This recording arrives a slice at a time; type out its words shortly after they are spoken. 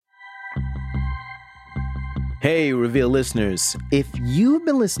Hey, Reveal listeners, if you've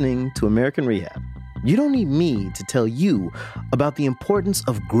been listening to American Rehab, you don't need me to tell you about the importance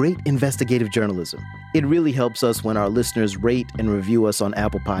of great investigative journalism. It really helps us when our listeners rate and review us on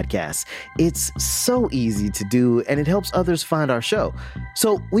Apple Podcasts. It's so easy to do, and it helps others find our show.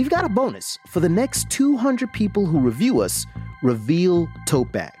 So we've got a bonus. For the next 200 people who review us, Reveal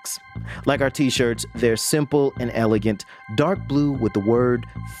tote bags. Like our t-shirts, they're simple and elegant, dark blue with the word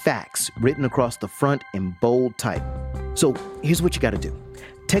facts written across the front in bold type. So here's what you got to do.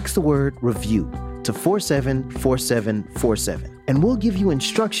 Text the word review to 474747, and we'll give you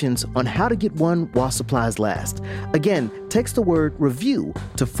instructions on how to get one while supplies last. Again, text the word review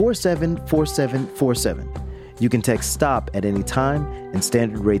to 474747. You can text stop at any time, and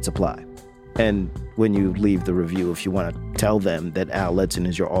standard rates apply. And when you leave the review, if you want to tell them that Al Letson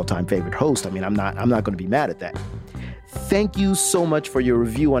is your all-time favorite host, I'm not going to be mad at that. Thank you so much for your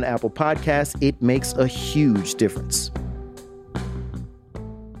review on Apple Podcasts. It makes a huge difference.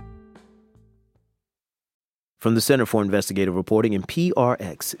 From the Center for Investigative Reporting and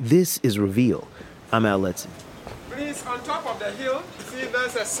PRX, this is Reveal. I'm Al Letson. Please, on top of the hill, see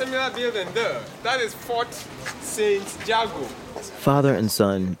there's a similar building there. That is Fort St. Jago. Father and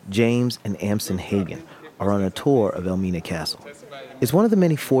son, James and Amson Hagen, are on a tour of Elmina Castle. It's one of the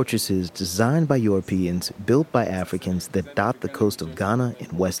many fortresses designed by Europeans, built by Africans that dot the coast of Ghana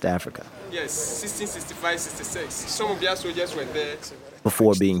in West Africa. Yes, 1665-66. Some of their soldiers were there.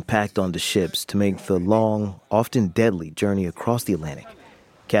 Before being packed onto ships to make the long, often deadly journey across the Atlantic,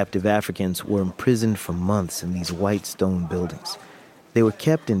 captive Africans were imprisoned for months in these white stone buildings. They were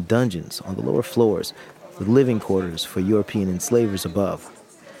kept in dungeons on the lower floors, with living quarters for European enslavers above.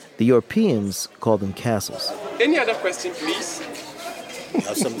 The Europeans called them castles. Any other question, please? You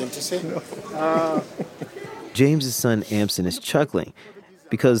have something to say? James's son Amson is chuckling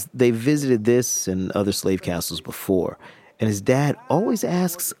because they visited this and other slave castles before, and his dad always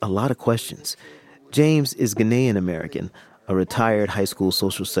asks a lot of questions. James is Ghanaian American, a retired high school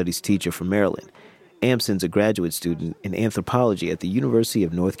social studies teacher from Maryland. Amson's a graduate student in anthropology at the University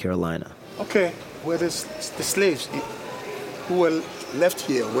of North Carolina. Okay, were the slaves who were left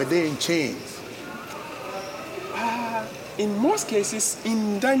here, were they in chains? In most cases,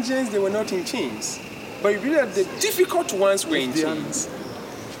 in dungeons, they were not in chains. But really, the difficult ones were in chains.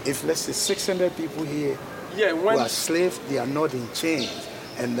 If, let's say, 600 people here who are slaves, they are not in chains,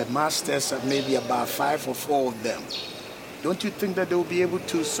 and the masters are maybe about 5 or 4 of them, don't you think that they will be able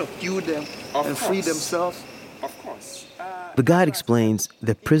to subdue them free themselves? Of course. The guide explains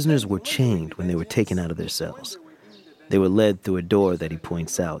that prisoners were chained when they were taken out of their cells. They were led through a door that he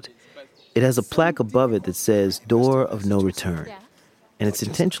points out. It has a plaque above it that says Door of No Return, and it's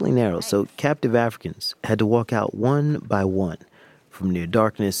intentionally narrow, so captive Africans had to walk out one by one, from near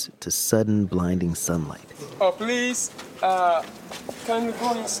darkness to sudden blinding sunlight. Oh, please, can you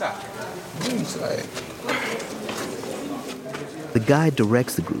go inside? Inside. The guide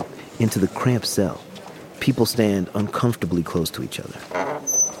directs the group into the cramped cell. People stand uncomfortably close to each other.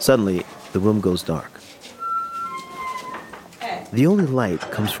 Suddenly, the room goes dark. The only light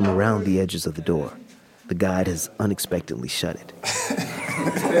comes from around the edges of the door. The guide has unexpectedly shut it.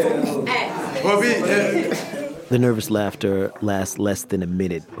 The nervous laughter lasts less than a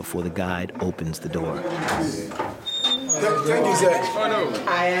minute before the guide opens the door. Thank you, sir. Oh, no.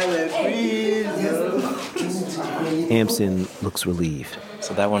 I am a prisoner. Amson looks relieved.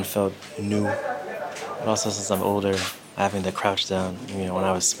 So that one felt new. But also, since I'm older, having to crouch down. When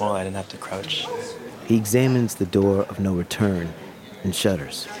I was small, I didn't have to crouch. He examines the door of no return and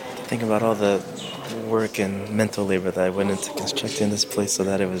shudders. Think about all the work and mental labor that I went into constructing this place so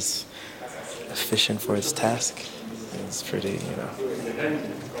that it was efficient for its task. It's pretty,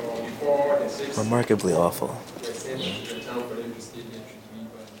 remarkably awful.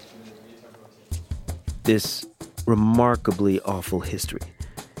 This remarkably awful history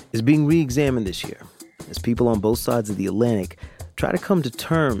is being re-examined this year as people on both sides of the Atlantic try to come to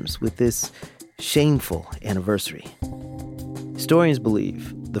terms with this shameful anniversary. Historians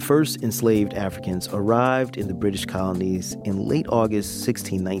believe the first enslaved Africans arrived in the British colonies in late August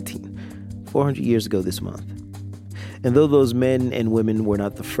 1619, 400 years ago this month. And though those men and women were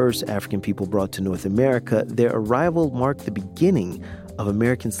not the first African people brought to North America, their arrival marked the beginning of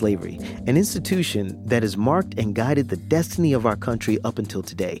American slavery, an institution that has marked and guided the destiny of our country up until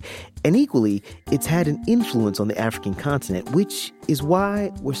today. And equally, it's had an influence on the African continent, which is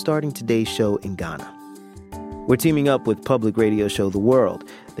why we're starting today's show in Ghana. We're teaming up with public radio show The World.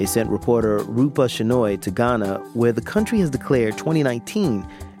 They sent reporter Rupa Shenoy to Ghana, where the country has declared 2019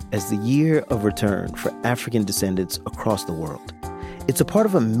 as the year of return for African descendants across the world. It's a part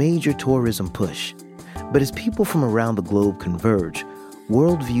of a major tourism push. But as people from around the globe converge,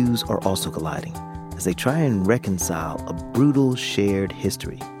 worldviews are also colliding as they try and reconcile a brutal shared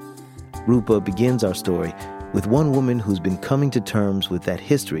history. Rupa begins our story with one woman who's been coming to terms with that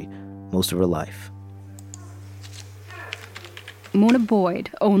history most of her life. Mona Boyd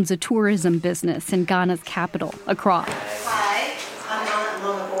owns a tourism business in Ghana's capital, Accra. Hi, I'm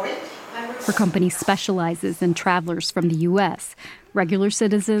Mona Boyd. Her company specializes in travelers from the U.S., regular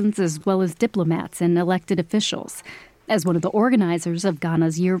citizens as well as diplomats and elected officials. As one of the organizers of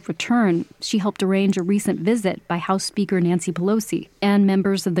Ghana's Year of Return, she helped arrange a recent visit by House Speaker Nancy Pelosi and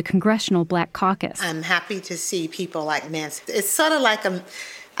members of the Congressional Black Caucus. I'm happy to see people like Nancy. It's sort of like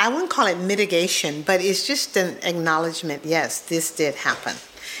I wouldn't call it mitigation, but it's just an acknowledgement, yes, this did happen.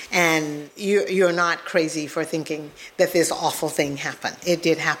 And you're not crazy for thinking that this awful thing happened. It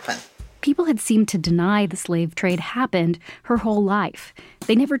did happen. People had seemed to deny the slave trade happened her whole life.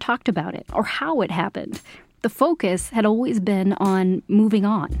 They never talked about it or how it happened. The focus had always been on moving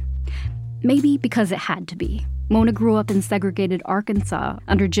on. Maybe because it had to be. Mona grew up in segregated Arkansas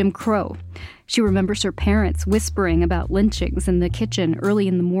under Jim Crow. She remembers her parents whispering about lynchings in the kitchen early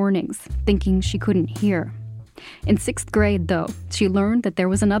in the mornings, thinking she couldn't hear. In 6th grade, though, she learned that there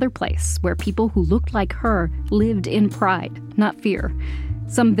was another place where people who looked like her lived in pride, not fear.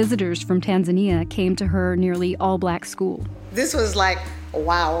 Some visitors from Tanzania came to her nearly all-black school. This was like,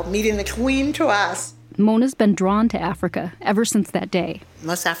 wow, meeting the queen to us. Mona's been drawn to Africa ever since that day.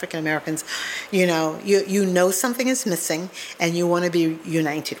 Most African Americans, you know something is missing and you want to be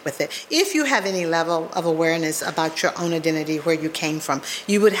united with it. If you have any level of awareness about your own identity, where you came from,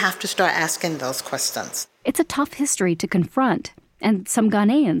 you would have to start asking those questions. It's a tough history to confront, and some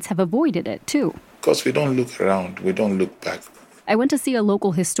Ghanaians have avoided it, too. Because we don't look around, we don't look back. I went to see a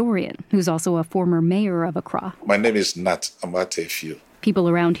local historian who's also a former mayor of Accra. My name is Nat Amatefiu. People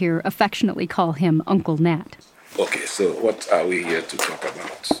around here affectionately call him Uncle Nat. Okay, so what are we here to talk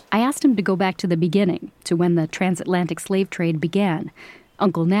about? I asked him to go back to the beginning, to when the transatlantic slave trade began.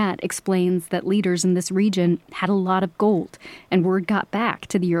 Uncle Nat explains that leaders in this region had a lot of gold, and word got back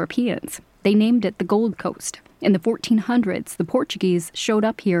to the Europeans. They named it the Gold Coast. In the 1400s, the Portuguese showed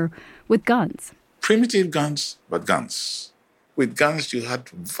up here with guns. Primitive guns, but guns. With guns, you had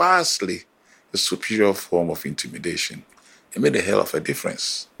vastly a superior form of intimidation. It made a hell of a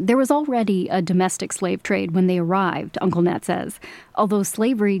difference. There was already a domestic slave trade when they arrived, Uncle Nat says, although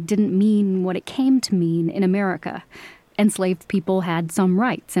slavery didn't mean what it came to mean in America. Enslaved people had some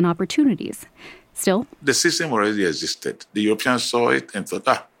rights and opportunities. Still, the system already existed. The Europeans saw it and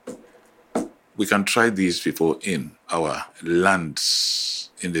thought, we can try these people in our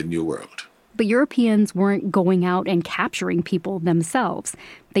lands in the New World. But Europeans weren't going out and capturing people themselves.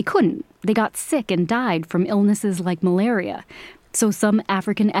 They couldn't. They got sick and died from illnesses like malaria. So some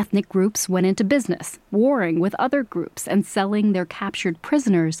African ethnic groups went into business, warring with other groups and selling their captured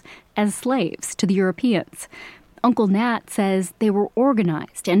prisoners as slaves to the Europeans. Uncle Nat says they were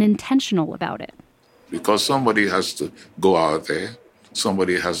organized and intentional about it. Because somebody has to go out there,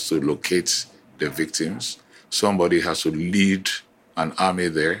 somebody has to locate the victims, somebody has to lead an army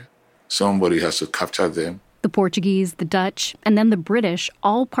there, somebody has to capture them. The Portuguese, the Dutch, and then the British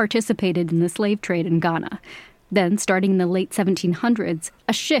all participated in the slave trade in Ghana. Then, starting in the late 1700s,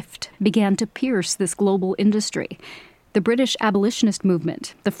 a shift began to pierce this global industry. The British abolitionist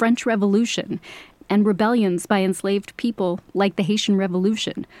movement, the French Revolution, and rebellions by enslaved people like the Haitian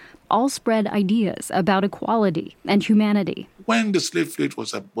Revolution all spread ideas about equality and humanity. When the slave trade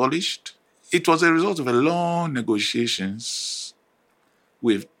was abolished, it was a result of a long negotiations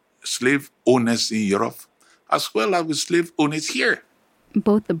with slave owners in Europe, as well as with slave owners here.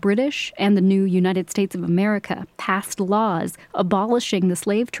 Both the British and the new United States of America passed laws abolishing the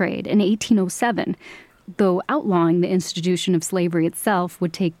slave trade in 1807, though outlawing the institution of slavery itself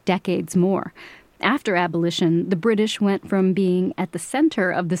would take decades more. After abolition, the British went from being at the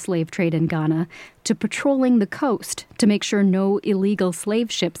center of the slave trade in Ghana to patrolling the coast to make sure no illegal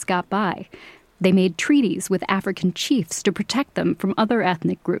slave ships got by. They made treaties with African chiefs to protect them from other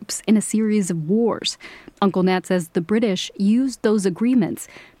ethnic groups in a series of wars. Uncle Nat says the British used those agreements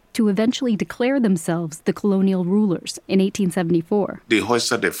to eventually declare themselves the colonial rulers in 1874. They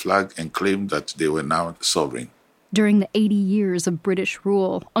hoisted the flag and claimed that they were now sovereign. During the 80 years of British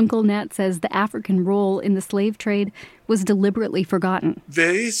rule, Uncle Nat says the African role in the slave trade was deliberately forgotten.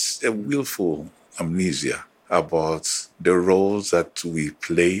 There is a willful amnesia about the roles that we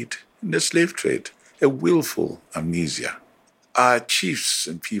played in the slave trade, a willful amnesia. Our chiefs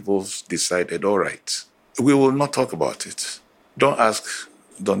and peoples decided, all right, we will not talk about it. Don't ask,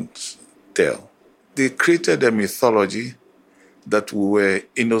 don't tell. They created a mythology that we were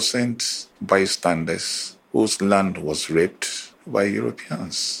innocent bystanders whose land was raped by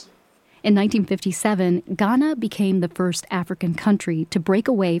Europeans. In 1957, Ghana became the first African country to break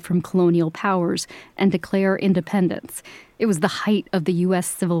away from colonial powers and declare independence. It was the height of the U.S.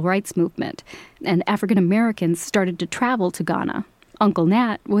 civil rights movement, and African Americans started to travel to Ghana. Uncle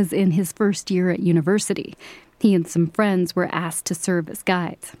Nat was in his first year at university. He and some friends were asked to serve as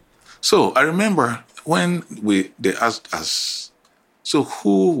guides. So I remember when they asked us, so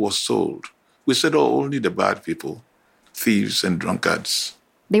who was sold? We said, only the bad people, thieves and drunkards.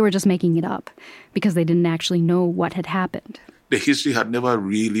 They were just making it up because they didn't actually know what had happened. The history had never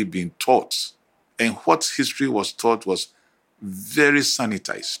really been taught. And what history was taught was very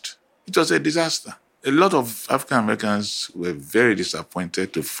sanitized. It was a disaster. A lot of African Americans were very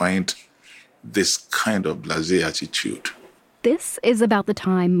disappointed to find this kind of blasé attitude. This is about the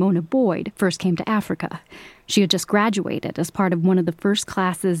time Mona Boyd first came to Africa. She had just graduated as part of one of the first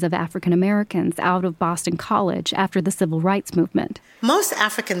classes of African Americans out of Boston College after the Civil Rights Movement. Most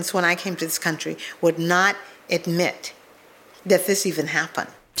Africans, when I came to this country, would not admit that this even happened.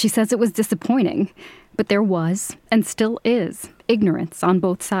 She says it was disappointing, but there was, and still is, ignorance on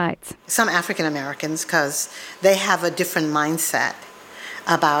both sides. Some African Americans, because they have a different mindset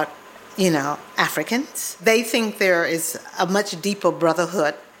about Africans. They think there is a much deeper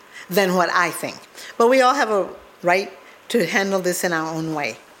brotherhood than what I think. But we all have a right to handle this in our own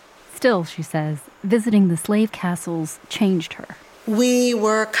way. Still, she says, visiting the slave castles changed her. We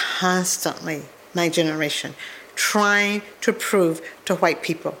were constantly, my generation, trying to prove to white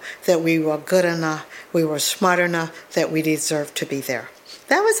people that we were good enough, we were smart enough, that we deserved to be there.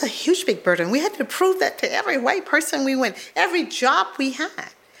 That was a huge, big burden. We had to prove that to every white person we went, every job we had.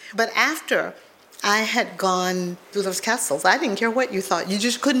 But after I had gone through those castles, I didn't care what you thought. You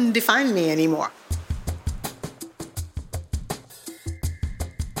just couldn't define me anymore.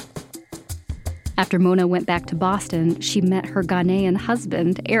 After Mona went back to Boston, she met her Ghanaian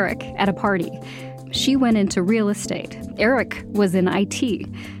husband, Eric, at a party. She went into real estate. Eric was in IT.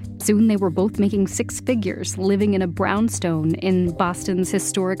 Soon they were both making six figures, living in a brownstone in Boston's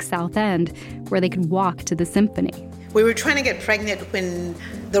historic South End, where they could walk to the symphony. We were trying to get pregnant when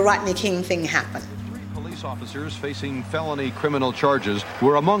the Rodney King thing happened. 3 police officers facing felony criminal charges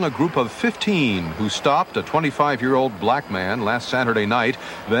were among a group of 15 who stopped a 25-year-old black man last Saturday night,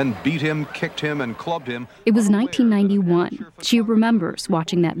 then beat him, kicked him, and clubbed him. It was 1991. She remembers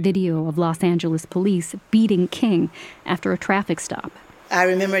watching that video of Los Angeles police beating King after a traffic stop. I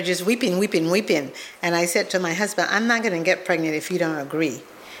remember just weeping. And I said to my husband, I'm not going to get pregnant if you don't agree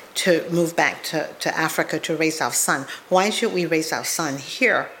to move back to Africa to raise our son. Why should we raise our son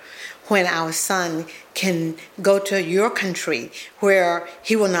here when our son can go to your country where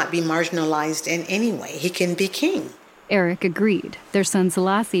he will not be marginalized in any way? He can be king. Eric agreed. Their son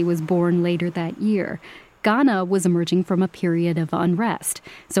Selassie was born later that year. Ghana was emerging from a period of unrest,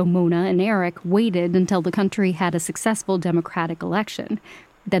 so Mona and Eric waited until the country had a successful democratic election.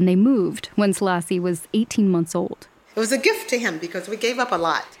 Then they moved when Selassie was 18 months old. It was a gift to him because we gave up a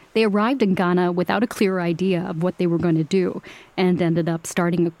lot. They arrived in Ghana without a clear idea of what they were going to do and ended up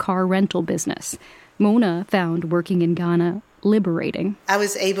starting a car rental business. Mona found working in Ghana liberating. I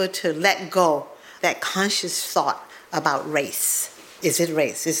was able to let go that conscious thought about race. Is it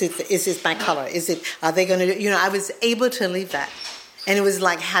race? Is it my color? Are they going to do, I was able to leave that. And it was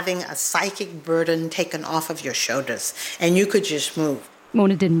like having a psychic burden taken off of your shoulders and you could just move.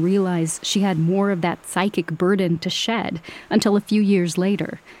 Mona didn't realize she had more of that psychic burden to shed until a few years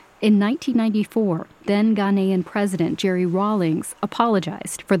later. In 1994, then Ghanaian President Jerry Rawlings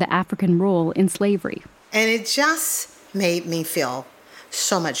apologized for the African role in slavery. And it just made me feel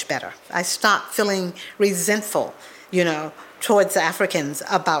so much better. I stopped feeling resentful, towards Africans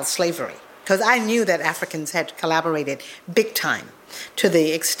about slavery, because I knew that Africans had collaborated big time to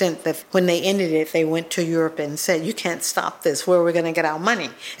the extent that when they ended it, they went to Europe and said, you can't stop this. Where are we going to get our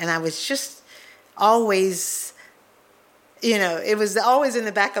money? And I was just always, it was always in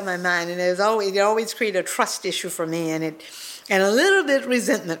the back of my mind, and it always created a trust issue for me, and a little bit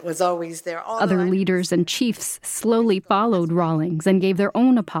resentment was always there. Other leaders and chiefs slowly followed Rawlings and gave their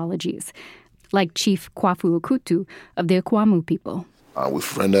own apologies, like Chief Kwafu Okutu of the Akwamu people.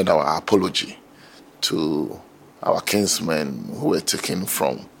 We've rendered our apology to our kinsmen who were taken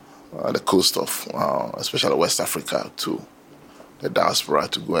from the coast of, especially West Africa, to the diaspora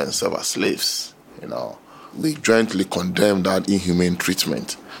to go and serve as slaves. We jointly condemn that inhumane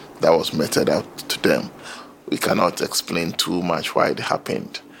treatment that was meted out to them. We cannot explain too much why it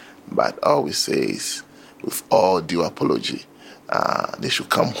happened, but all we say is, with all due apology, they should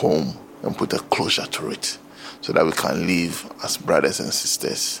come home and put a closure to it, so that we can live as brothers and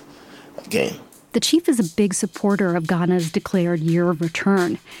sisters again. The chief is a big supporter of Ghana's declared year of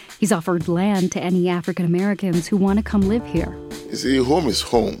return. He's offered land to any African Americans who want to come live here. You see, home is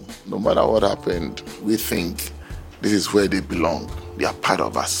home. No matter what happened, we think this is where they belong. They are part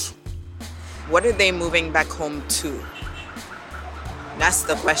of us. What are they moving back home to? That's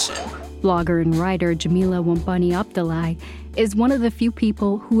the question. Blogger and writer Jamila Wombani Abdullahi is one of the few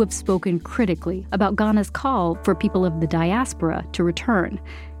people who have spoken critically about Ghana's call for people of the diaspora to return.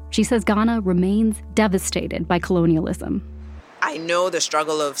 She says Ghana remains devastated by colonialism. I know the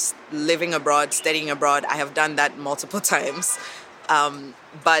struggle of living abroad, studying abroad. I have done that multiple times.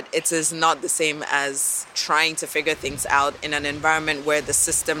 But it is not the same as trying to figure things out in an environment where the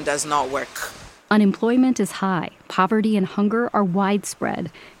system does not work. Unemployment is high. Poverty and hunger are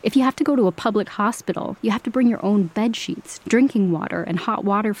widespread. If you have to go to a public hospital, you have to bring your own bed sheets, drinking water, and hot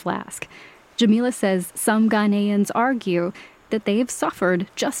water flask. Jamila says some Ghanaians argue that they have suffered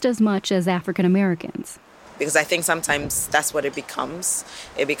just as much as African Americans. Because I think sometimes that's what it becomes.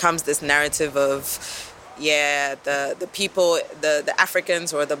 It becomes this narrative of, the people, the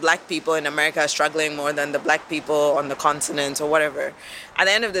Africans or the black people in America are struggling more than the black people on the continent or whatever. At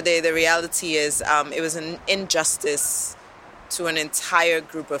the end of the day, the reality is it was an injustice to an entire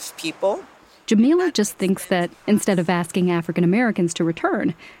group of people. Jamila just thinks that instead of asking African Americans to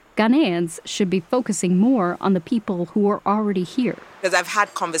return, Ghanaians should be focusing more on the people who are already here. Because I've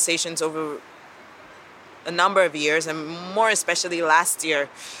had conversations over a number of years, and more especially last year,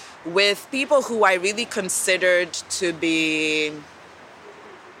 with people who I really considered to be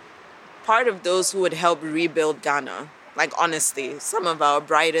part of those who would help rebuild Ghana. Like, honestly, some of our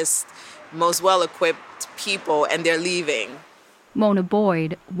brightest, most well-equipped people, and they're leaving. Mona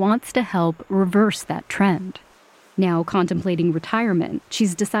Boyd wants to help reverse that trend. Now contemplating retirement,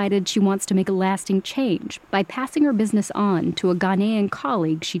 she's decided she wants to make a lasting change by passing her business on to a Ghanaian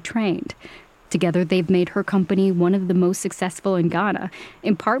colleague she trained. Together, they've made her company one of the most successful in Ghana,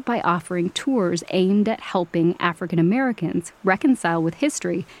 in part by offering tours aimed at helping African Americans reconcile with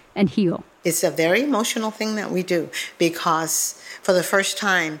history and heal. It's a very emotional thing that we do because for the first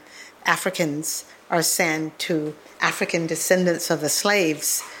time, Africans are saying to African descendants of the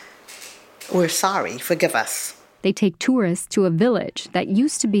slaves, "We're sorry, forgive us." They take tourists to a village that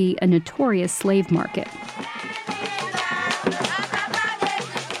used to be a notorious slave market.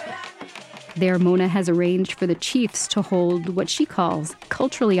 There, Mona has arranged for the chiefs to hold what she calls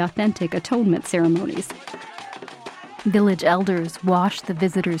culturally authentic atonement ceremonies. Village elders wash the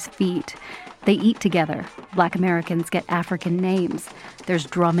visitors' feet. They eat together. Black Americans get African names. There's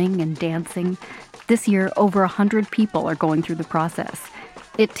drumming and dancing. This year, over 100 people are going through the process.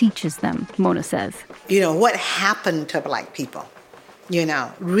 It teaches them, Mona says. What happened to black people?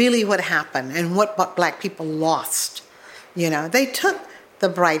 Really what happened and what black people lost. They took the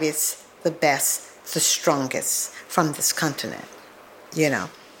brightest, the best, the strongest from this continent,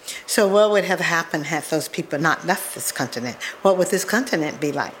 So what would have happened had those people not left this continent? What would this continent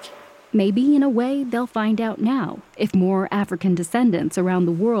be like? Maybe in a way they'll find out now if more African descendants around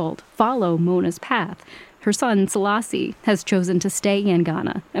the world follow Mona's path. Her son, Selassie, has chosen to stay in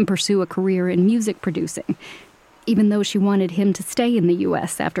Ghana and pursue a career in music producing, even though she wanted him to stay in the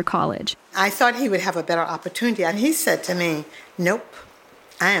U.S. after college. I thought he would have a better opportunity, and he said to me, "Nope,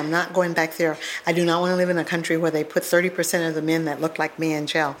 I am not going back there. I do not want to live in a country where they put 30% of the men that look like me in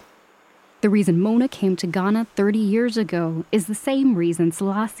jail." The reason Mona came to Ghana 30 years ago is the same reason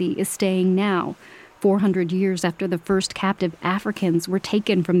Selassie is staying now, 400 years after the first captive Africans were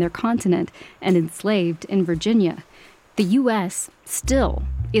taken from their continent and enslaved in Virginia. The U.S. still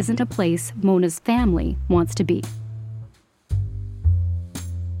isn't a place Mona's family wants to be.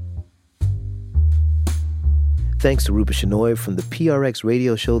 Thanks to Rupa Shenoy from the PRX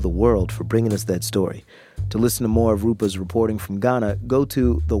radio show The World for bringing us that story. To listen to more of Rupa's reporting from Ghana, go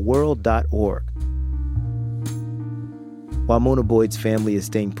to theworld.org. While Mona Boyd's family is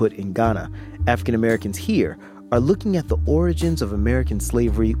staying put in Ghana, African Americans here are looking at the origins of American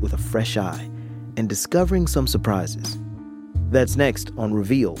slavery with a fresh eye and discovering some surprises. That's next on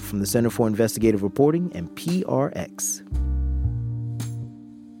Reveal from the Center for Investigative Reporting and PRX.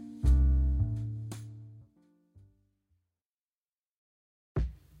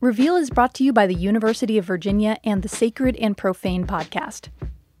 Reveal is brought to you by the University of Virginia and the Sacred and Profane podcast.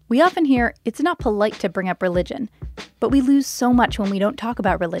 We often hear it's not polite to bring up religion, but we lose so much when we don't talk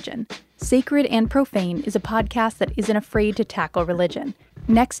about religion. Sacred and Profane is a podcast that isn't afraid to tackle religion.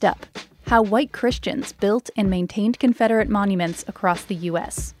 Next up, how white Christians built and maintained Confederate monuments across the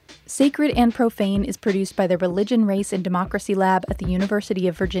U.S. Sacred and Profane is produced by the Religion, Race, and Democracy Lab at the University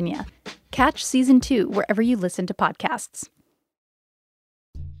of Virginia. Catch Season 2 wherever you listen to podcasts.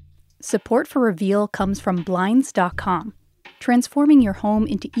 Support for Reveal comes from Blinds.com. Transforming your home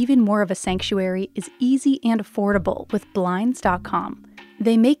into even more of a sanctuary is easy and affordable with Blinds.com.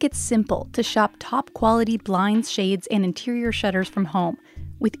 They make it simple to shop top-quality blinds, shades, and interior shutters from home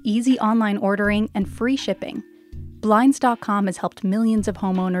with easy online ordering and free shipping. Blinds.com has helped millions of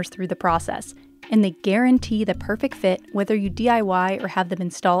homeowners through the process, and they guarantee the perfect fit whether you DIY or have them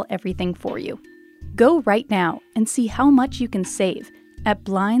install everything for you. Go right now and see how much you can save at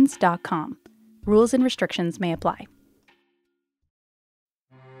Blinds.com. Rules and restrictions may apply.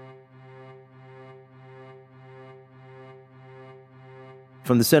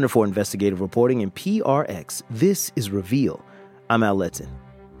 From the Center for Investigative Reporting and PRX, this is Reveal. I'm Al Letson.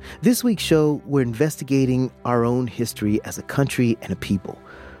 This week's show, we're investigating our own history as a country and a people,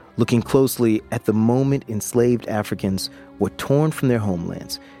 looking closely at the moment enslaved Africans were torn from their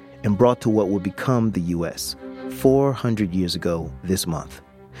homelands and brought to what would become the U.S. 400 years ago this month.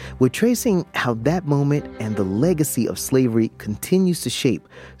 We're tracing how that moment and the legacy of slavery continues to shape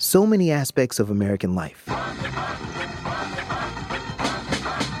so many aspects of American life.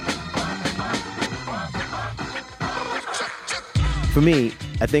 For me,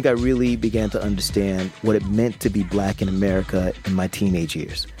 I think I really began to understand what it meant to be black in America in my teenage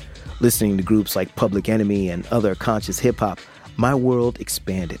years. Listening to groups like Public Enemy and other conscious hip-hop, my world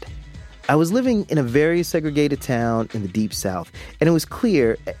expanded. I was living in a very segregated town in the Deep South, and it was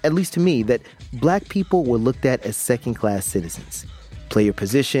clear, at least to me, that black people were looked at as second-class citizens. Play your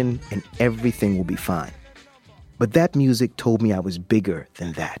position, and everything will be fine. But that music told me I was bigger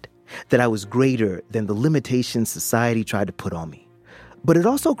than that I was greater than the limitations society tried to put on me. But it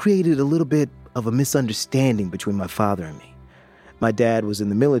also created a little bit of a misunderstanding between my father and me. My dad was in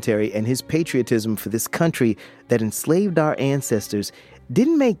the military, and his patriotism for this country that enslaved our ancestors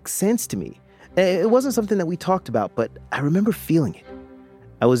didn't make sense to me. It wasn't something that we talked about, but I remember feeling it.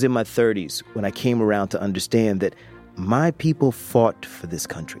 I was in my 30s when I came around to understand that my people fought for this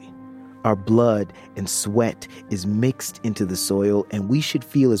country. Our blood and sweat is mixed into the soil, and we should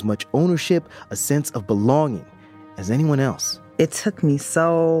feel as much ownership, a sense of belonging, as anyone else. It took me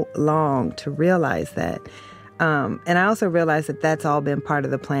so long to realize that. And I also realized that that's all been part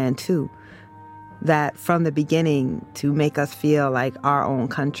of the plan, too. That from the beginning, to make us feel like our own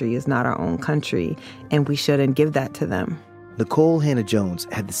country is not our own country, and we shouldn't give that to them. Nikole Hannah-Jones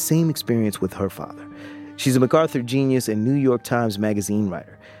had the same experience with her father. She's a MacArthur Genius and New York Times Magazine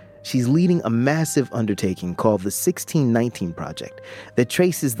writer. She's leading a massive undertaking called the 1619 Project that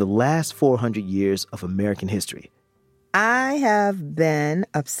traces the last 400 years of American history. I have been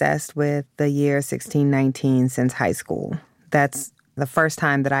obsessed with the year 1619 since high school. That's the first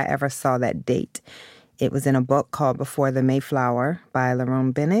time that I ever saw that date. It was in a book called Before the Mayflower by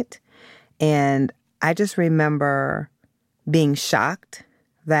Lerone Bennett. And I just remember being shocked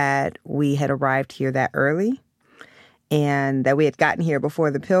that we had arrived here that early and that we had gotten here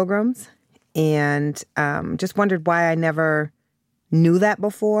before the Pilgrims, and just wondered why I never knew that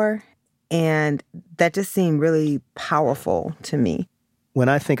before. And that just seemed really powerful to me. When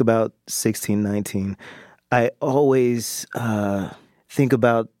I think about 1619, I always think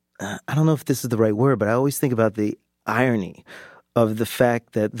about, I don't know if this is the right word, but I always think about the irony of the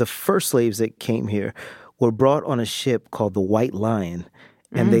fact that the first slaves that came here were brought on a ship called the White Lion,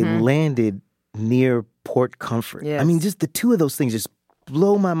 and they landed near Port Comfort. Yes. I mean, just the two of those things just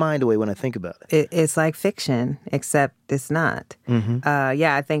blow my mind away when I think about it. It's like fiction, except it's not.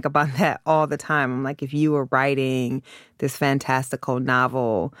 I think about that all the time. I'm like, if you were writing this fantastical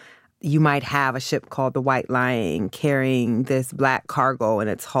novel, you might have a ship called the White Lion carrying this black cargo in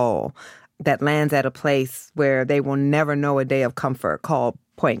its hull that lands at a place where they will never know a day of comfort, called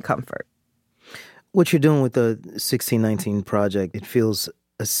Point Comfort. What you're doing with the 1619 Project, it feels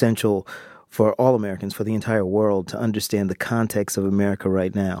essential for all Americans, for the entire world, to understand the context of America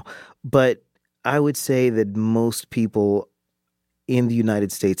right now. But I would say that most people in the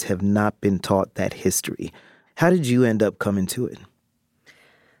United States have not been taught that history. How did you end up coming to it?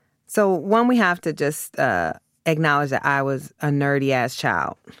 So, one, we have to just acknowledge that I was a nerdy-ass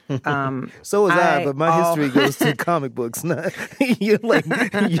child. So was I, but my history goes to comic books. You're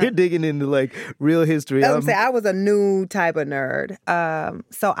digging into, like, real history. I would say I was a new type of nerd.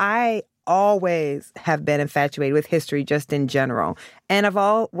 So I always have been infatuated with history just in general. And I've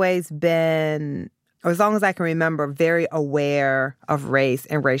always been, as long as I can remember, very aware of race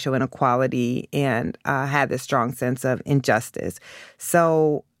and racial inequality, and had this strong sense of injustice.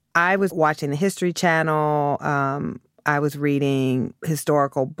 So I was watching the History Channel. I was reading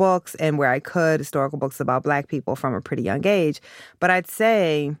historical books, and where I could, historical books about Black people from a pretty young age. But I'd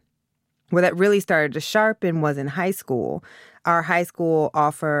say Where that really started to sharpen was in high school. Our high school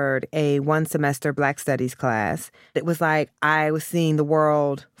offered a one-semester Black Studies class. It was like I was seeing the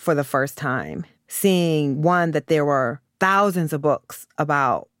world for the first time, seeing, one, that there were thousands of books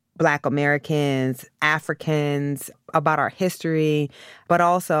about Black Americans, Africans, about our history, but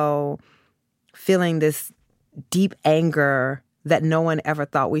also feeling this deep anger that no one ever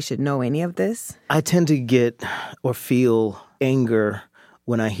thought we should know any of this. I tend to get or feel anger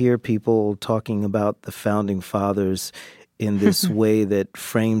when I hear people talking about the Founding Fathers in this way that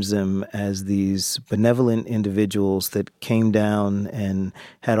frames them as these benevolent individuals that came down and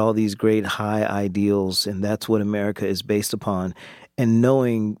had all these great high ideals, and that's what America is based upon. And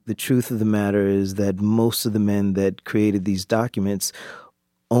knowing the truth of the matter is that most of the men that created these documents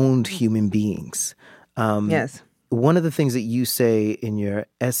owned human beings. Yes. One of the things that you say in your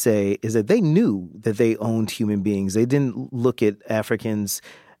essay is that they knew that they owned human beings. They didn't look at Africans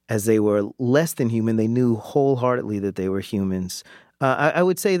as they were less than human. They knew wholeheartedly that they were humans. I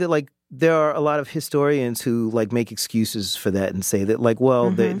would say that, like, there are a lot of historians who, like, make excuses for that and say that, like,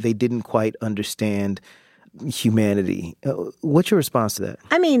 well, they didn't quite understand humanity. What's your response to that?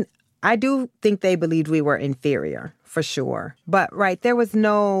 I mean, I do think they believed we were inferior, for sure. But, right, there was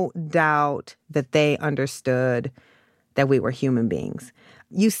no doubt that they understood that we were human beings.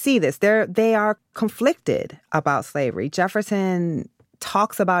 You see this. They are conflicted about slavery. Jefferson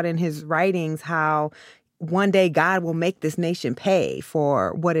talks about in his writings how one day God will make this nation pay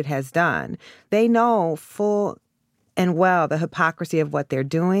for what it has done. They know full and well the hypocrisy of what they're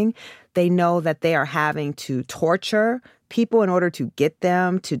doing. They know that they are having to torture people in order to get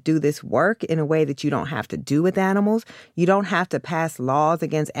them to do this work in a way that you don't have to do with animals. You don't have to pass laws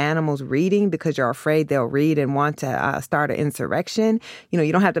against animals reading because you're afraid they'll read and want to start an insurrection. You know,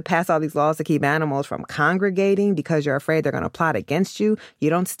 you don't have to pass all these laws to keep animals from congregating because you're afraid they're going to plot against you. You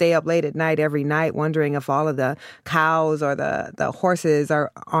don't stay up late at night every night wondering if all of the cows or the horses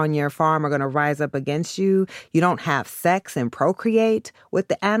are on your farm are going to rise up against you. You don't have sex and procreate with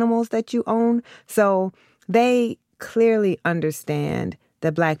the animals that you own. So they clearly understand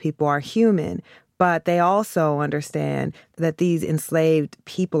that Black people are human, but they also understand that these enslaved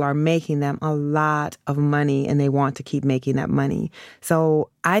people are making them a lot of money and they want to keep making that money.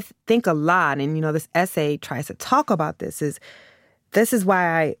 So I think a lot, and, you know, this essay tries to talk about this is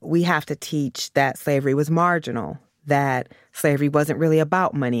why we have to teach that slavery was marginal, that slavery wasn't really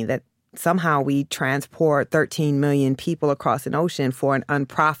about money, that somehow we transport 13 million people across an ocean for an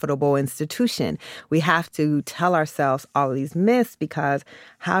unprofitable institution. We have to tell ourselves all of these myths, because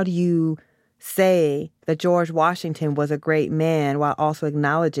how do you say that George Washington was a great man while also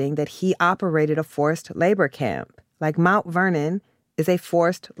acknowledging that he operated a forced labor camp? Like, Mount Vernon is a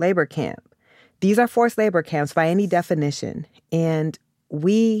forced labor camp. These are forced labor camps by any definition. And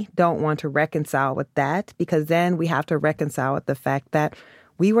we don't want to reconcile with that, because then we have to reconcile with the fact that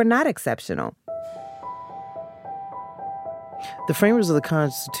we were not exceptional. The framers of the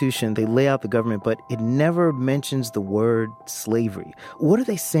Constitution, they lay out the government, but it never mentions the word slavery. What are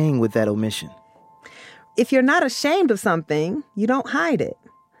they saying with that omission? If you're not ashamed of something, you don't hide it.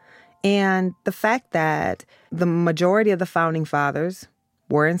 And the fact that the majority of the Founding Fathers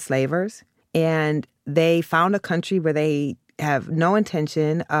were enslavers, and they found a country where they have no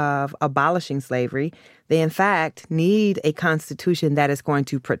intention of abolishing slavery. They, in fact, need a constitution that is going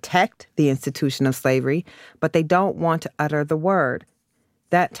to protect the institution of slavery, but they don't want to utter the word.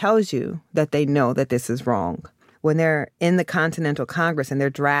 That tells you that they know that this is wrong. When they're in the Continental Congress and they're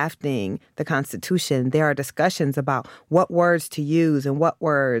drafting the Constitution, there are discussions about what words to use and what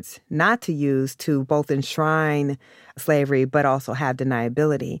words not to use to both enshrine slavery but also have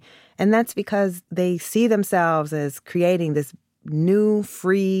deniability. And that's because they see themselves as creating this new,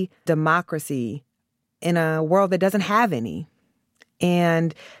 free democracy in a world that doesn't have any.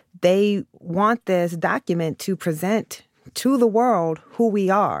 And they want this document to present to the world who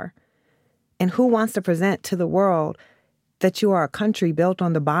we are. And who wants to present to the world that you are a country built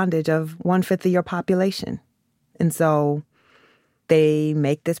on the bondage of 1/5 of your population? And so they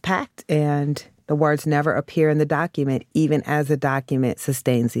make this pact, and the words never appear in the document, even as the document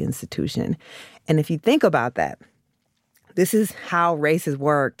sustains the institution. And if you think about that, this is how race has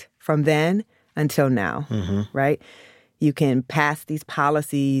worked from then until now, right? You can pass these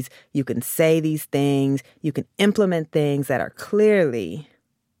policies, you can say these things, you can implement things that are clearly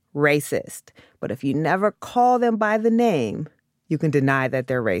racist. But if you never call them by the name, you can deny that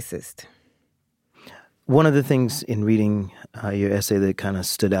they're racist. One of the things in reading your essay that kind of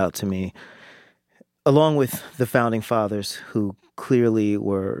stood out to me, along with the Founding Fathers, who clearly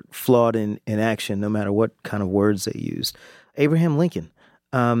were flawed in action, no matter what kind of words they used, Abraham Lincoln.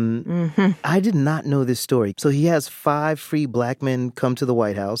 I did not know this story. So he has 5 free black men come to the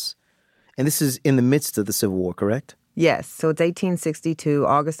White House, and this is in the midst of the Civil War, correct? Yes. So it's 1862,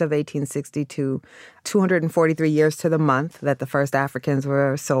 August of 1862, 243 years to the month that the first Africans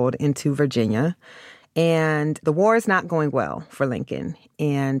were sold into Virginia. And the war is not going well for Lincoln.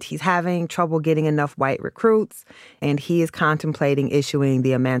 And he's having trouble getting enough white recruits. And he is contemplating issuing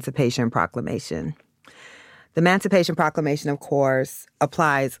the Emancipation Proclamation. The Emancipation Proclamation, of course,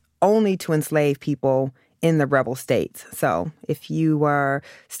 applies only to enslaved people in the rebel states. So if you were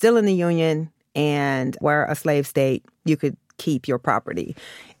still in the Union and were a slave state, you could keep your property.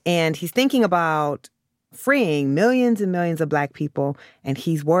 And he's thinking about freeing millions and millions of black people, and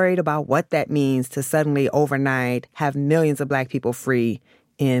he's worried about what that means to suddenly overnight have millions of black people free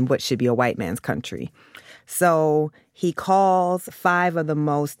in what should be a white man's country. So he calls 5 of the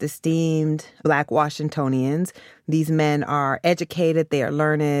most esteemed black Washingtonians. These men are educated, they are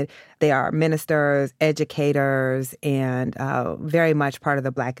learned, they are ministers, educators, and very much part of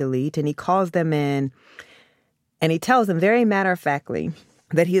the black elite. And he calls them in, and he tells them very matter-of-factly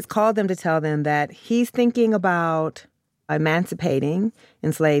that he has called them to tell them that he's thinking about emancipating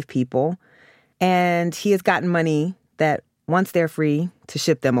enslaved people, and he has gotten money that once they're free, to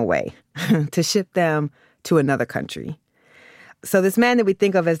ship them away, to ship them to another country. So this man that we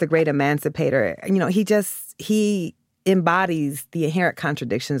think of as the great emancipator, he embodies the inherent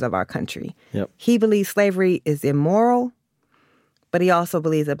contradictions of our country. Yep. He believes slavery is immoral, but he also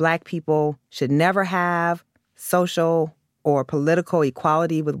believes that black people should never have social or political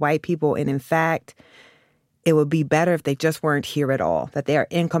equality with white people. And in fact, it would be better if they just weren't here at all, that they are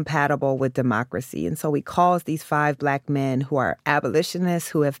incompatible with democracy. And so he calls these 5 black men who are abolitionists,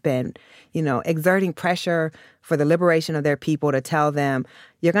 who have been, exerting pressure for the liberation of their people, to tell them,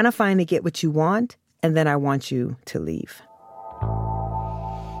 you're going to finally get what you want, and then I want you to leave.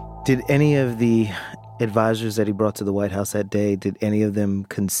 Did any of the advisors that he brought to the White House that day, did any of them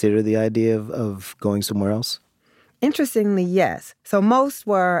consider the idea of going somewhere else? Interestingly, yes. So most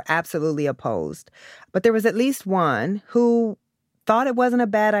were absolutely opposed. But there was at least one who thought it wasn't a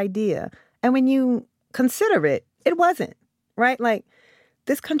bad idea. And when you consider it, it wasn't, right? Like,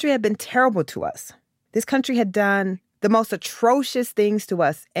 this country had been terrible to us. This country had done the most atrocious things to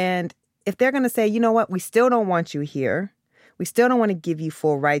us. And if they're going to say, you know what, we still don't want you here, we still don't want to give you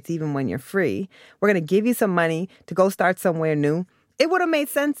full rights even when you're free, we're going to give you some money to go start somewhere new, it would have made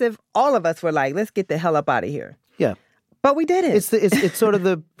sense if all of us were like, let's get the hell up out of here. Yeah. But we didn't. It's sort of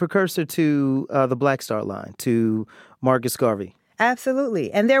the precursor to the Black Star Line, to Marcus Garvey.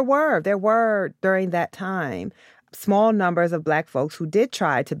 Absolutely. And there were during that time small numbers of black folks who did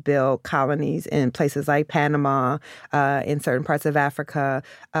try to build colonies in places like Panama, in certain parts of Africa.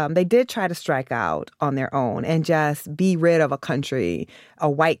 They did try to strike out on their own and just be rid of a country, a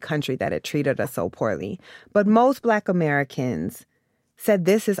white country that had treated us so poorly. But most black Americans said,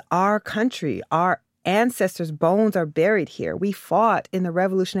 this is our country. Our ancestors' bones are buried here. We fought in the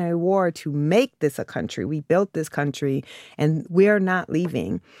Revolutionary War to make this a country. We built this country, and we're not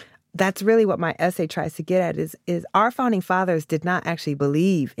leaving. That's really what my essay tries to get at, is our founding fathers did not actually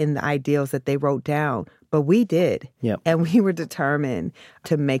believe in the ideals that they wrote down, but we did. Yep. And we were determined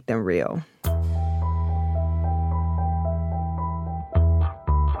to make them real.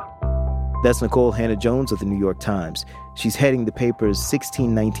 That's Nikole Hannah-Jones of the New York Times. She's heading the paper's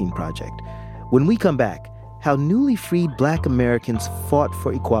 1619 Project. When we come back, how newly freed black Americans fought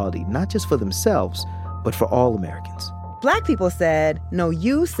for equality, not just for themselves, but for all Americans. Black people said, no,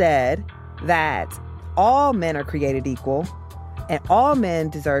 you said that all men are created equal and all men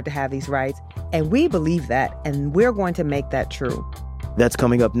deserve to have these rights. And we believe that, and we're going to make that true. That's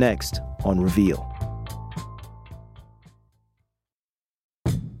coming up next on Reveal.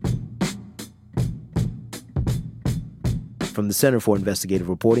 From the Center for Investigative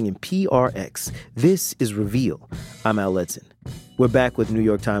Reporting and PRX, this is Reveal. I'm Al Letson. We're back with New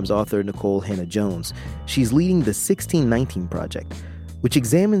York Times author Nikole Hannah-Jones. She's leading the 1619 Project, which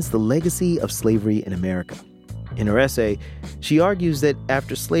examines the legacy of slavery in America. In her essay, she argues that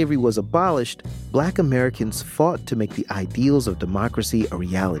after slavery was abolished, black Americans fought to make the ideals of democracy a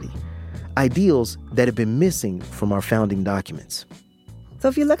reality, ideals that have been missing from our founding documents. So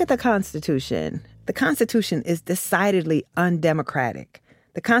if you look at the Constitution is decidedly undemocratic.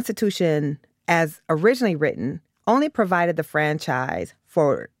 The Constitution, as originally written, only provided the franchise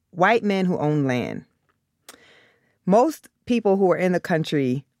for white men who own land. Most people who were in the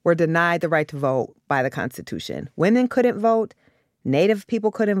country were denied the right to vote by the Constitution. Women couldn't vote, Native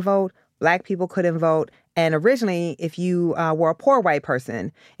people couldn't vote, black people couldn't vote, and originally, if you were a poor white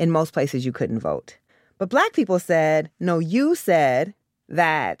person, in most places you couldn't vote. But black people said, no, you said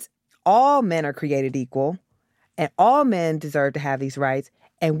that all men are created equal and all men deserve to have these rights.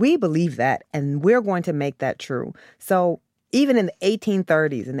 And we believe that, and we're going to make that true. So even in the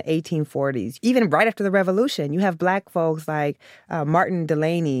 1830s and the 1840s, even right after the Revolution, you have Black folks like Martin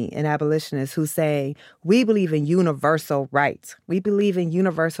Delany, an abolitionist, who's saying, we believe in universal rights. We believe in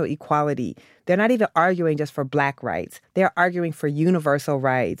universal equality. They're not even arguing just for Black rights. They're arguing for universal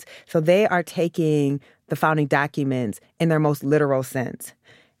rights. So they are taking the founding documents in their most literal sense.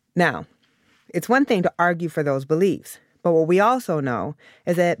 Now, it's one thing to argue for those beliefs, but what we also know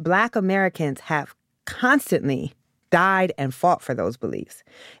is that Black Americans have constantly died and fought for those beliefs.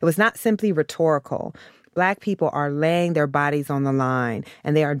 It was not simply rhetorical. Black people are laying their bodies on the line,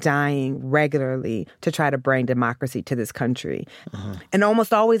 and they are dying regularly to try to bring democracy to this country. And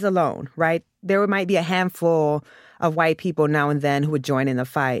almost always alone, right? There might be a handful of white people now and then who would join in the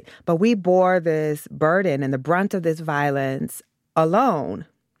fight, but we bore this burden and the brunt of this violence alone.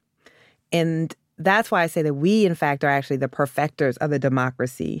 And that's why I say that we, in fact, are actually the perfecters of the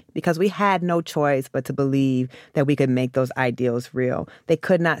democracy, because we had no choice but to believe that we could make those ideals real. They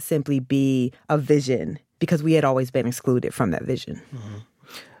could not simply be a vision because we had always been excluded from that vision.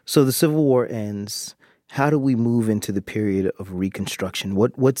 So the Civil War ends. How do we move into the period of Reconstruction?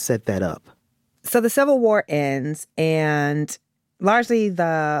 What set that up? So the Civil War ends, and largely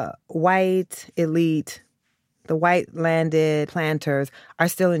the white elite, the white landed planters are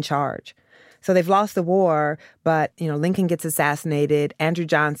still in charge. So they've lost the war, but, Lincoln gets assassinated. Andrew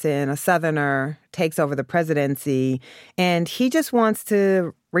Johnson, a Southerner, takes over the presidency, and he just wants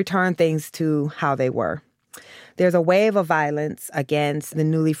to return things to how they were. There's a wave of violence against the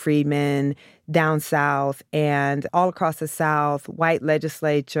newly freedmen down south, and all across the South, white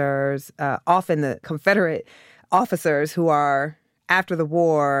legislatures, often the Confederate officers who are, after the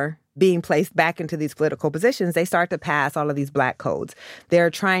war, being placed back into these political positions, they start to pass all of these Black codes. They're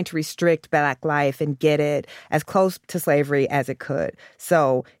trying to restrict Black life and get it as close to slavery as it could.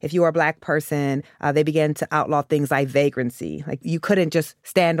 So if you are a Black person, they began to outlaw things like vagrancy. Like you couldn't just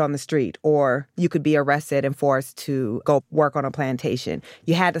stand on the street, or you could be arrested and forced to go work on a plantation.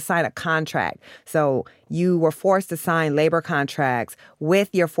 You had to sign a contract. So you were forced to sign labor contracts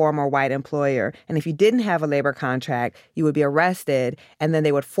with your former white employer. And if you didn't have a labor contract, you would be arrested, and then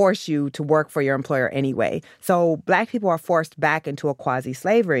they would force you to work for your employer anyway. So Black people are forced back into a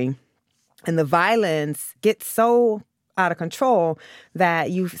quasi-slavery. And the violence gets so out of control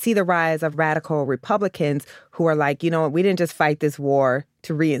that you see the rise of radical Republicans who are like, we didn't just fight this war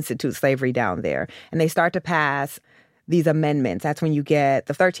to reinstitute slavery down there. And they start to pass these amendments. That's when you get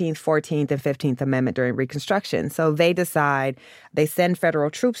the 13th, 14th, and 15th Amendment during Reconstruction. So they send federal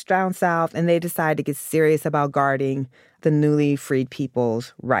troops down south, and they decide to get serious about guarding the newly freed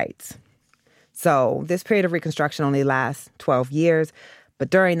people's rights. So this period of Reconstruction only lasts 12 years. But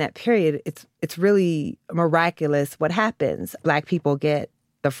during that period, it's really miraculous what happens. Black people get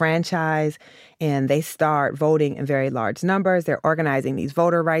the franchise, and they start voting in very large numbers. They're organizing these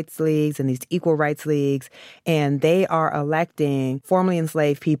voter rights leagues and these equal rights leagues, and they are electing formerly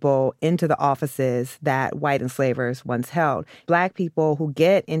enslaved people into the offices that white enslavers once held. Black people who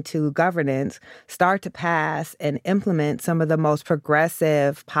get into governance start to pass and implement some of the most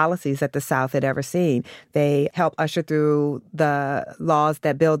progressive policies that the South had ever seen. They help usher through the laws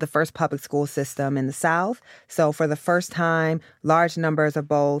that build the first public school system in the South. So for the first time, large numbers of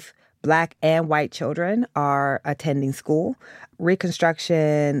both Black and white children are attending school.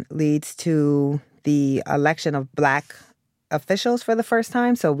 Reconstruction leads to the election of Black officials for the first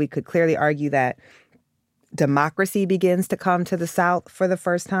time. So we could clearly argue that democracy begins to come to the South for the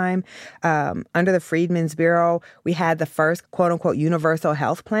first time. Under the Freedmen's Bureau, we had the first, quote unquote, universal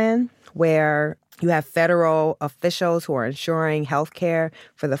health plan, where you have federal officials who are ensuring health care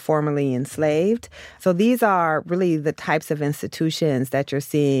for the formerly enslaved. So these are really the types of institutions that you're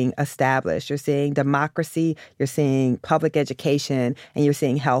seeing established. You're seeing democracy, you're seeing public education, and you're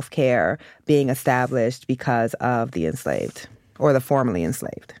seeing health care being established because of the enslaved or the formerly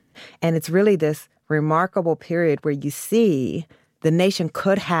enslaved. And it's really this remarkable period where you see the nation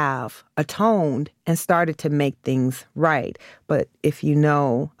could have atoned and started to make things right. But if you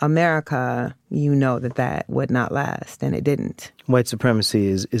know America, you know that would not last, and it didn't. White supremacy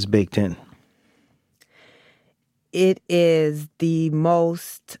is baked in. It is the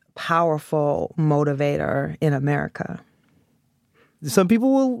most powerful motivator in America. Some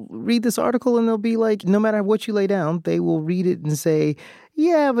people will read this article and they'll be like, no matter what you lay down, they will read it and say,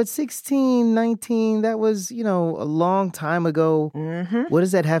 yeah, but 1619, that was, a long time ago. Mm-hmm. What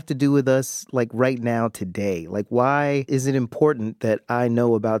does that have to do with us, right now, today? Why is it important that I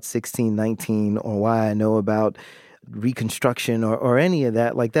know about 1619, or why I know about Reconstruction or any of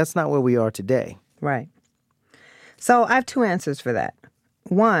that. Like, that's not where we are today. Right. So I have two answers for that.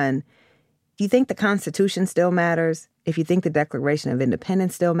 One, if you think the Constitution still matters, if you think the Declaration of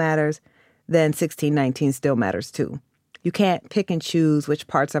Independence still matters, then 1619 still matters too. You can't pick and choose which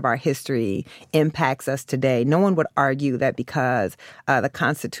parts of our history impacts us today. No one would argue that because the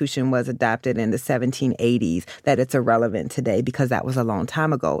Constitution was adopted in the 1780s that it's irrelevant today because that was a long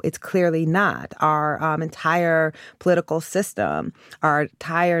time ago. It's clearly not. Our entire political system, our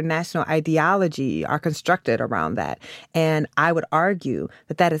entire national ideology are constructed around that. And I would argue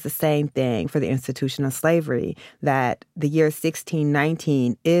that that is the same thing for the institution of slavery, that the year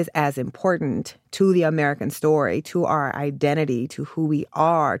 1619 is as important to the American story, to our identity, to who we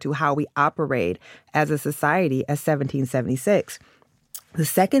are, to how we operate as a society as 1776. The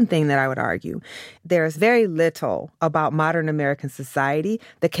second thing that I would argue, there's very little about modern American society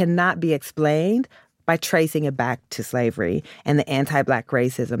that cannot be explained by tracing it back to slavery and the anti-Black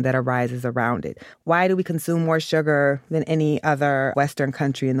racism that arises around it. Why do we consume more sugar than any other Western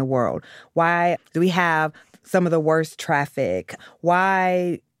country in the world? Why do we have some of the worst traffic?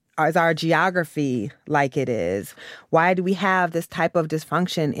 Why is our geography like it is? Why do we have this type of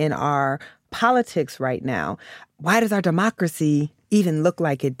dysfunction in our politics right now? Why does our democracy even look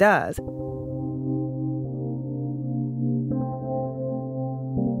like it does?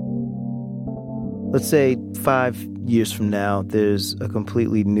 Let's say 5 years from now, there's a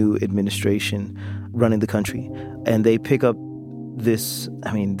completely new administration running the country, and they pick up this,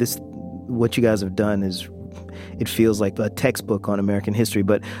 what you guys have done is, it feels like a textbook on American history,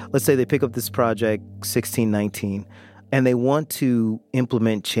 but let's say they pick up this project, 1619, and they want to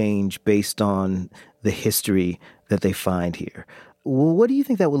implement change based on the history that they find here. Well, what do you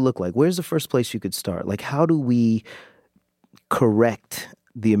think that would look like? Where's the first place you could start? Like, how do we correct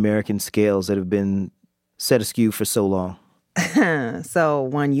the American scales that have been set askew for so long? So,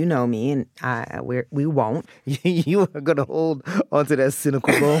 one, you know me, and we won't. You are going to hold onto that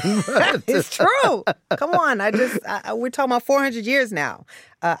cynical bone. It's true. Come on. We're talking about 400 years now.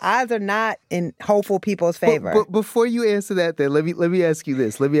 Odds are not in hopeful people's favor. But before you answer that, then let me ask you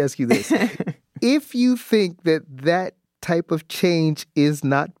this. If you think that type of change is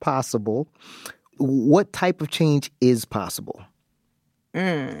not possible, what type of change is possible?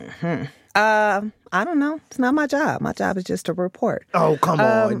 I don't know. It's not my job. My job is just to report. Oh, come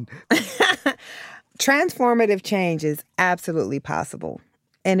on. Transformative change is absolutely possible.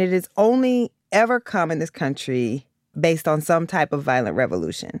 And it has only ever come in this country based on some type of violent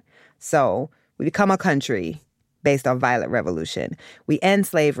revolution. So we become a country based on violent revolution. We end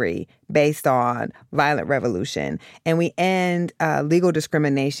slavery based on violent revolution. And we end legal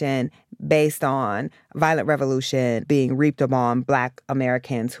discrimination based on violent revolution being reaped upon Black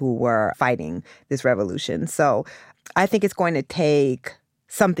Americans who were fighting this revolution. So I think it's going to take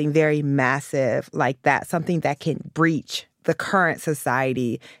something very massive like that, something that can breach the current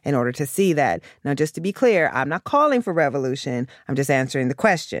society in order to see that. Now, just to be clear, I'm not calling for revolution. I'm just answering the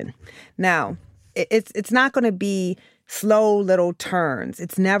question. Now, it's not going to be slow little turns.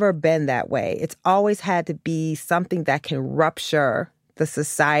 It's never been that way. It's always had to be something that can rupture the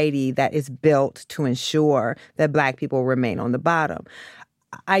society that is built to ensure that Black people remain on the bottom.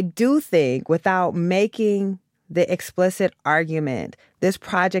 I do think, without making the explicit argument, this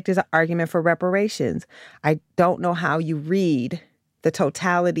project is an argument for reparations. I don't know how you read the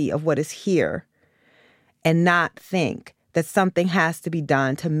totality of what is here and not think that something has to be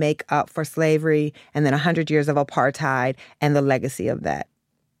done to make up for slavery and then 100 years of apartheid and the legacy of that.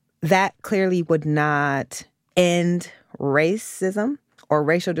 That clearly would not end racism or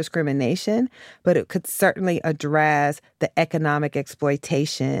racial discrimination, but it could certainly address the economic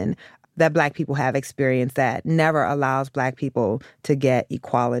exploitation that Black people have experienced that never allows Black people to get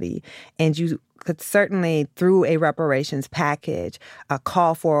equality. And you could certainly, through a reparations package,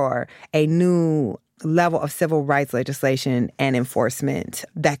 call for a new level of civil rights legislation and enforcement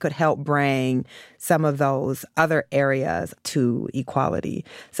that could help bring some of those other areas to equality.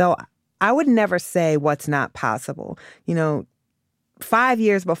 So I would never say what's not possible. 5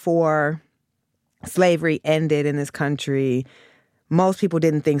 years before slavery ended in this country, most people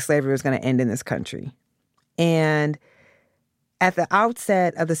didn't think slavery was going to end in this country. And at the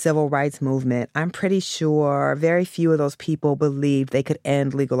outset of the civil rights movement, I'm pretty sure very few of those people believed they could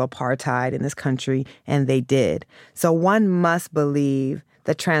end legal apartheid in this country, and they did. So one must believe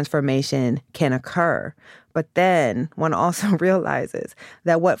that transformation can occur. But then one also realizes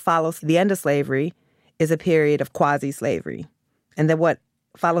that what follows the end of slavery is a period of quasi-slavery, and that what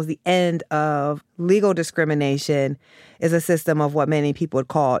follows the end of legal discrimination is a system of what many people would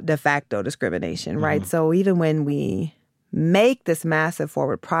call de facto discrimination, right? So even when we make this massive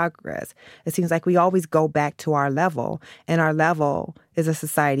forward progress, it seems like we always go back to our level, and our level is a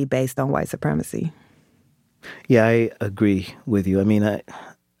society based on white supremacy. Yeah, I agree with you. I mean,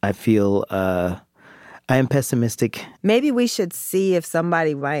 I feel I am pessimistic. Maybe we should see if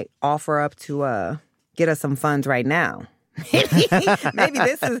somebody might offer up to get us some funds right now. maybe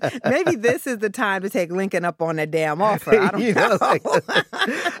this is the time to take Lincoln up on that damn offer. I don't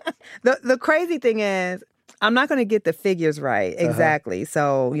know. The crazy thing is, I'm not going to get the figures right exactly.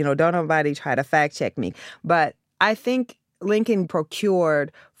 So, don't nobody try to fact check me. But I think Lincoln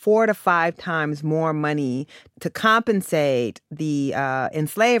procured 4 to 5 times more money to compensate the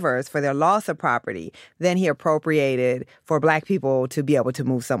enslavers for their loss of property than he appropriated for Black people to be able to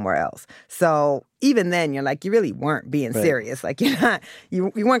move somewhere else. So even then, you're like, you really weren't being serious. Like, you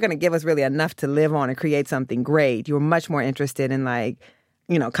weren't going to give us really enough to live on and create something great. You were much more interested in,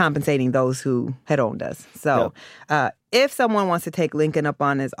 compensating those who had owned us. So if someone wants to take Lincoln up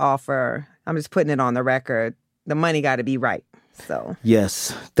on his offer, I'm just putting it on the record, the money got to be right. So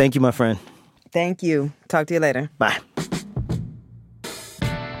yes. Thank you, my friend. Thank you. Talk to you later. Bye.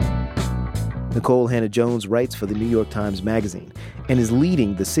 Nikole Hannah-Jones writes for the New York Times Magazine and is leading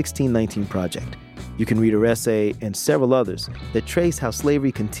the 1619 Project. You can read her essay and several others that trace how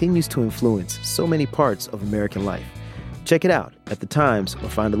slavery continues to influence so many parts of American life. Check it out at The Times or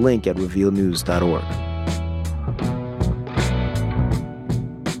find a link at revealnews.org.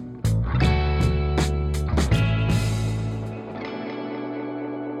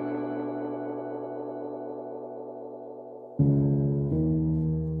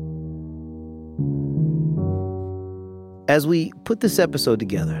 As we put this episode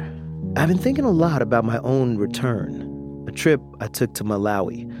together, I've been thinking a lot about my own return, a trip I took to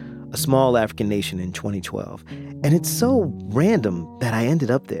Malawi, a small African nation, in 2012. And it's so random that I ended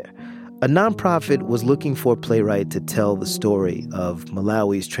up there. A nonprofit was looking for a playwright to tell the story of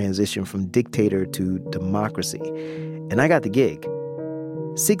Malawi's transition from dictator to democracy. And I got the gig.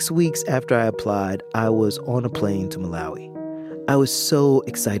 6 weeks after I applied, I was on a plane to Malawi. I was so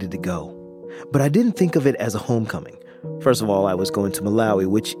excited to go. But I didn't think of it as a homecoming. First of all, I was going to Malawi,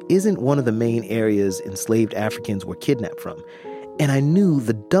 which isn't one of the main areas enslaved Africans were kidnapped from. And I knew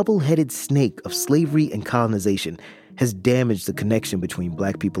the double-headed snake of slavery and colonization has damaged the connection between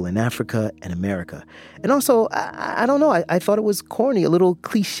Black people in Africa and America. And also, I don't know, I thought it was corny, a little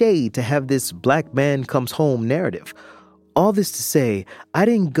cliche to have this Black man comes home narrative. All this to say, I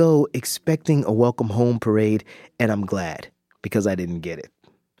didn't go expecting a welcome home parade, and I'm glad, because I didn't get it.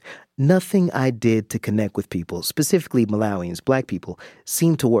 Nothing I did to connect with people, specifically Malawians, Black people,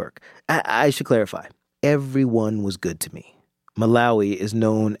 seemed to work. I should clarify. Everyone was good to me. Malawi is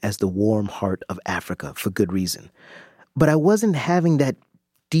known as the warm heart of Africa for good reason. But I wasn't having that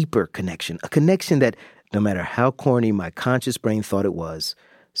deeper connection, a connection that, no matter how corny my conscious brain thought it was,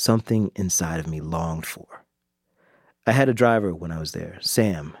 something inside of me longed for. I had a driver when I was there,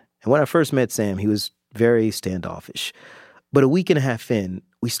 Sam. And when I first met Sam, he was very standoffish. But a week and a half in,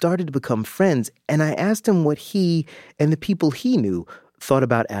 we started to become friends, and I asked him what he and the people he knew thought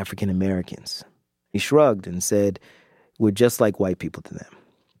about African Americans. He shrugged and said, "We're just like white people to them."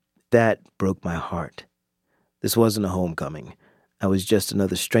 That broke my heart. This wasn't a homecoming. I was just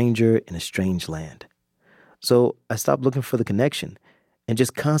another stranger in a strange land. So I stopped looking for the connection and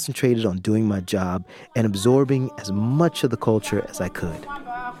just concentrated on doing my job and absorbing as much of the culture as I could.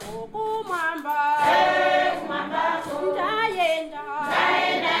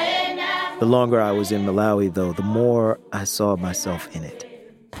 The longer I was in Malawi, though, the more I saw myself in it.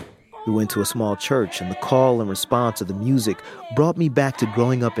 We went to a small church, and the call and response of the music brought me back to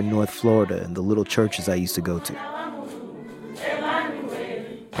growing up in North Florida and the little churches I used to go to.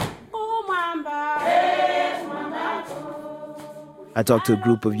 I talked to a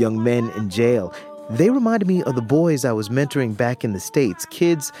group of young men in jail. They reminded me of the boys I was mentoring back in the States,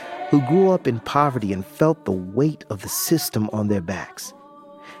 kids who grew up in poverty and felt the weight of the system on their backs.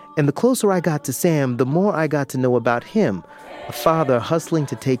 And the closer I got to Sam, the more I got to know about him, a father hustling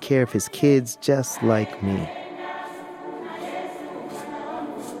to take care of his kids just like me.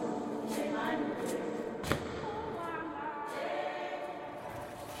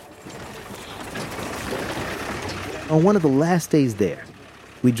 On one of the last days there,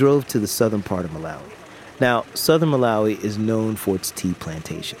 we drove to the southern part of Malawi. Now, southern Malawi is known for its tea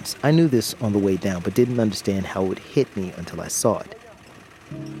plantations. I knew this on the way down, but didn't understand how it would hit me until I saw it.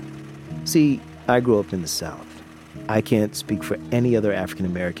 See, I grew up in the South. I can't speak for any other African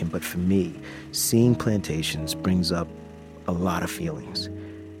American, but for me, seeing plantations brings up a lot of feelings.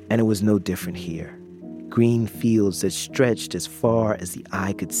 And it was no different here. Green fields that stretched as far as the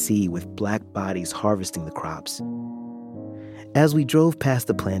eye could see with black bodies harvesting the crops. As we drove past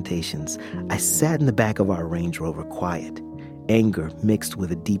the plantations, I sat in the back of our Range Rover quiet, anger mixed with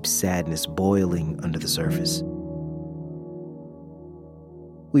a deep sadness boiling under the surface.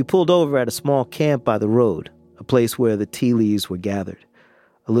 We pulled over at a small camp by the road, a place where the tea leaves were gathered,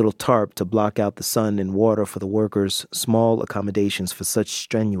 a little tarp to block out the sun and water for the workers, small accommodations for such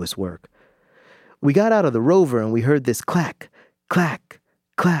strenuous work. We got out of the Rover and we heard this clack, clack,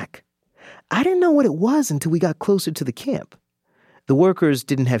 clack. I didn't know what it was until we got closer to the camp. The workers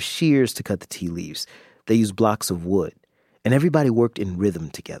didn't have shears to cut the tea leaves. They used blocks of wood, and everybody worked in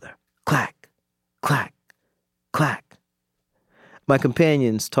rhythm together. Clack, clack, clack. My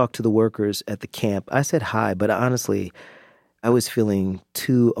companions talked to the workers at the camp. I said hi, but honestly, I was feeling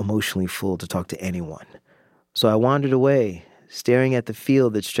too emotionally full to talk to anyone. So I wandered away, staring at the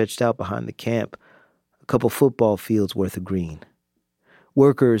field that stretched out behind the camp, a couple football fields worth of green.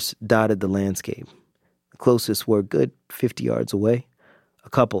 Workers dotted the landscape. The closest were a good 50 yards away. A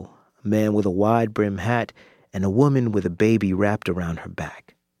couple, a man with a wide-brim hat and a woman with a baby wrapped around her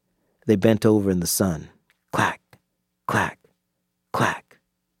back. They bent over in the sun. Clack, clack, clack.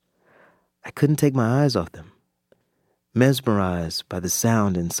 I couldn't take my eyes off them, mesmerized by the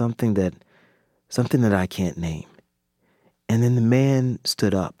sound and something that I can't name. And then the man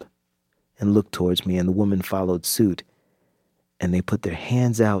stood up and looked towards me, and the woman followed suit, and they put their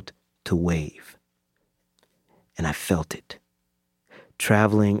hands out to wave. And I felt it,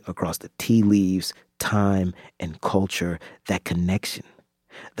 traveling across the tea leaves, time, and culture, that connection.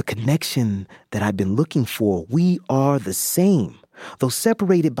 The connection that I've been looking for. We are the same. Though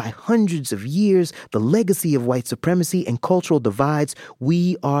separated by hundreds of years, the legacy of white supremacy and cultural divides,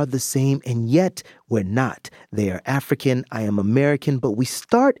 we are the same, and yet we're not. They are African, I am American, but we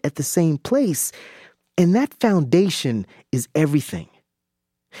start at the same place, and that foundation is everything.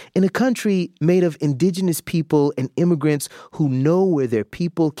 In a country made of indigenous people and immigrants who know where their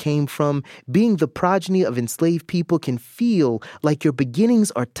people came from, being the progeny of enslaved people can feel like your beginnings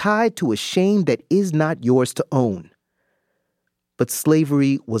are tied to a shame that is not yours to own. But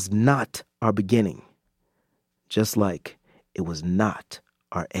slavery was not our beginning, just like it was not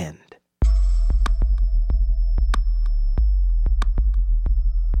our end.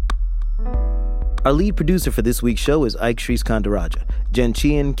 Our lead producer for this week's show is Ike Sriskandarajah. Jen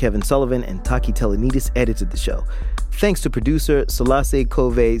Chian, Kevin Sullivan, and Taki Telenides edited the show. Thanks to producer Solase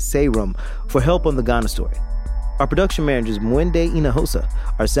Kove Seirum for help on the Ghana story. Our production manager is Mwende Inahosa.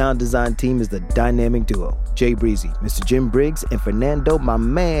 Our sound design team is the dynamic duo, Jay Breezy, Mr. Jim Briggs, and Fernando, my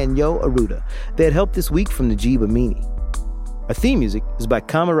man, Yo Aruda. They had help this week from Najib Amini. Our theme music is by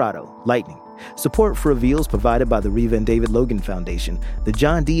Camarado, Lightning. Support for Reveal is provided by the Reva and David Logan Foundation, the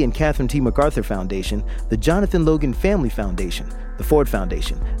John D. and Catherine T. MacArthur Foundation, the Jonathan Logan Family Foundation, the Ford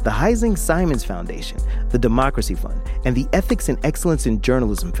Foundation, the Heising Simons Foundation, the Democracy Fund, and the Ethics and Excellence in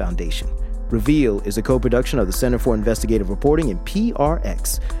Journalism Foundation. Reveal is a co-production of the Center for Investigative Reporting and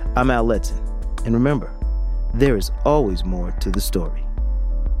PRX. I'm Al Letson. And remember, there is always more to the story.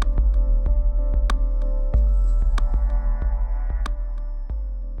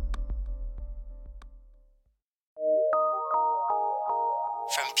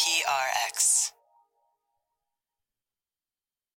 From PRX.